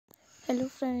Hello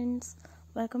friends,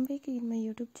 welcome back in my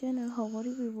YouTube channel. How are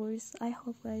you viewers? I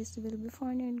hope guys you will be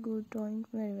fine and good, doing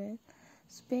very well.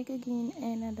 So back again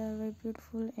another very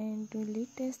beautiful and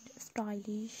latest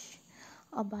stylish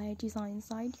abaya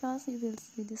designs ideas. You will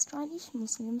see the stylish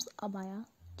Muslims abaya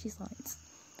designs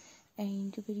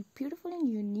and very beautiful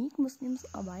and unique Muslims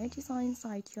abaya designs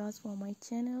ideas for my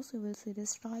channel. So you will see the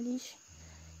stylish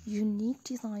unique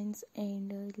designs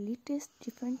and latest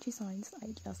different designs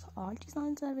ideas. All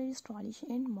designs are very stylish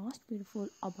and most beautiful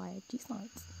abaya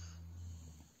designs.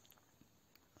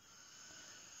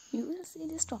 You will see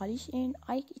the stylish and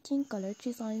eye-catching color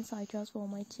designs ideas for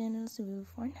my channel. So you will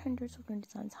find hundreds of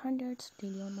designs, hundreds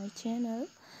daily on my channel.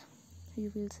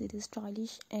 You will see the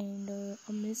stylish and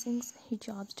amazing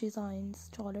hijabs designs,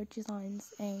 taller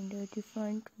designs and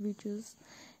different videos,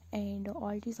 and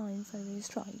all designs are very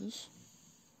stylish.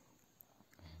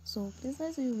 So please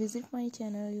guys, you visit my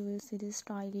channel, you will see the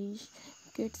stylish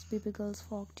kids, baby girls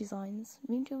frock designs,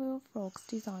 winter wear frocks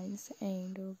designs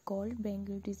and gold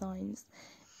bangle designs,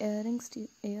 earrings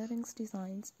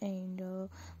designs and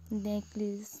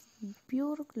necklace,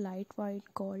 pure light white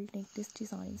gold necklace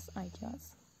designs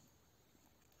ideas.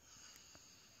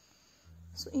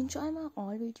 So enjoy my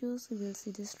all videos. You will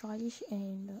see the stylish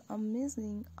and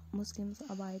amazing Muslims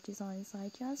abaya designs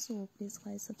ideas. So please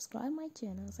guys, subscribe my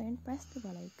channels and press the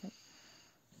bell icon.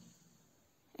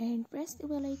 And press the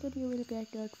bell icon, you will get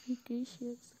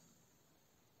notifications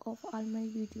of all my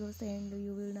videos and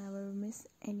you will never miss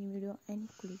any video, any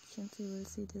collections. You will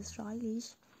see the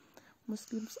stylish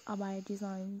Muslims abaya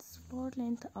designs, floor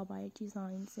length abaya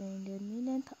designs and knee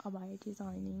length abaya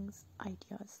designings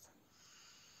ideas.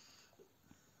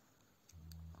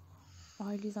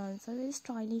 All designs are very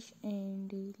stylish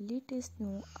and latest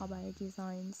new abaya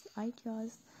designs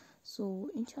ideas. So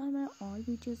enjoy my all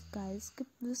videos guys. Keep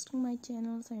visiting my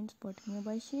channels and supporting me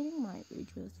by sharing my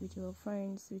videos with your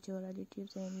friends, with your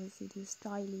relatives, and you see the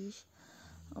stylish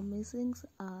amazing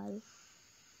all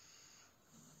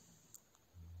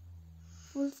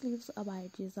full sleeves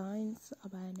abaya designs,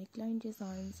 abaya neckline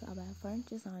designs, abaya front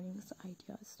designings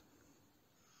ideas.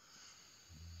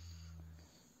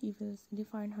 You will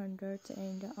define hundreds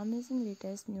and amazing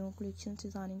latest new collections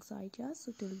designing ideas.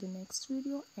 So till the next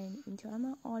video and enjoy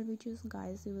my all videos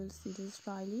guys. You will see the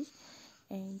stylish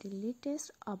and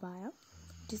latest abaya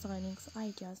designing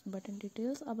ideas, button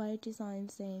details abaya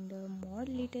designs and more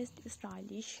latest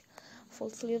stylish full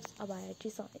sleeves abaya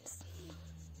designs.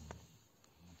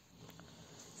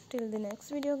 Till the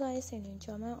next video guys and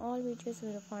enjoy my all videos.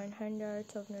 You will find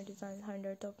hundreds of new designs,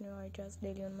 hundreds of new ideas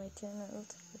daily on my channel.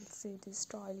 You will see the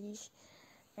stylish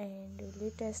and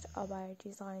latest abaya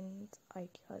designs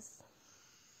ideas.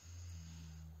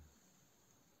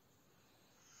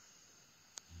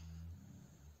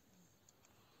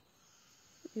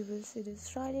 You will see the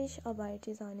stylish abaya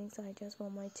designing ideas for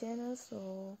my channel.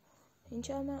 So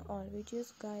enjoy my all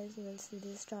videos guys. You will see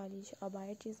the stylish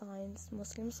abaya designs,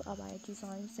 Muslims abaya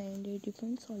designs and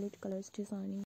different solid colors designing.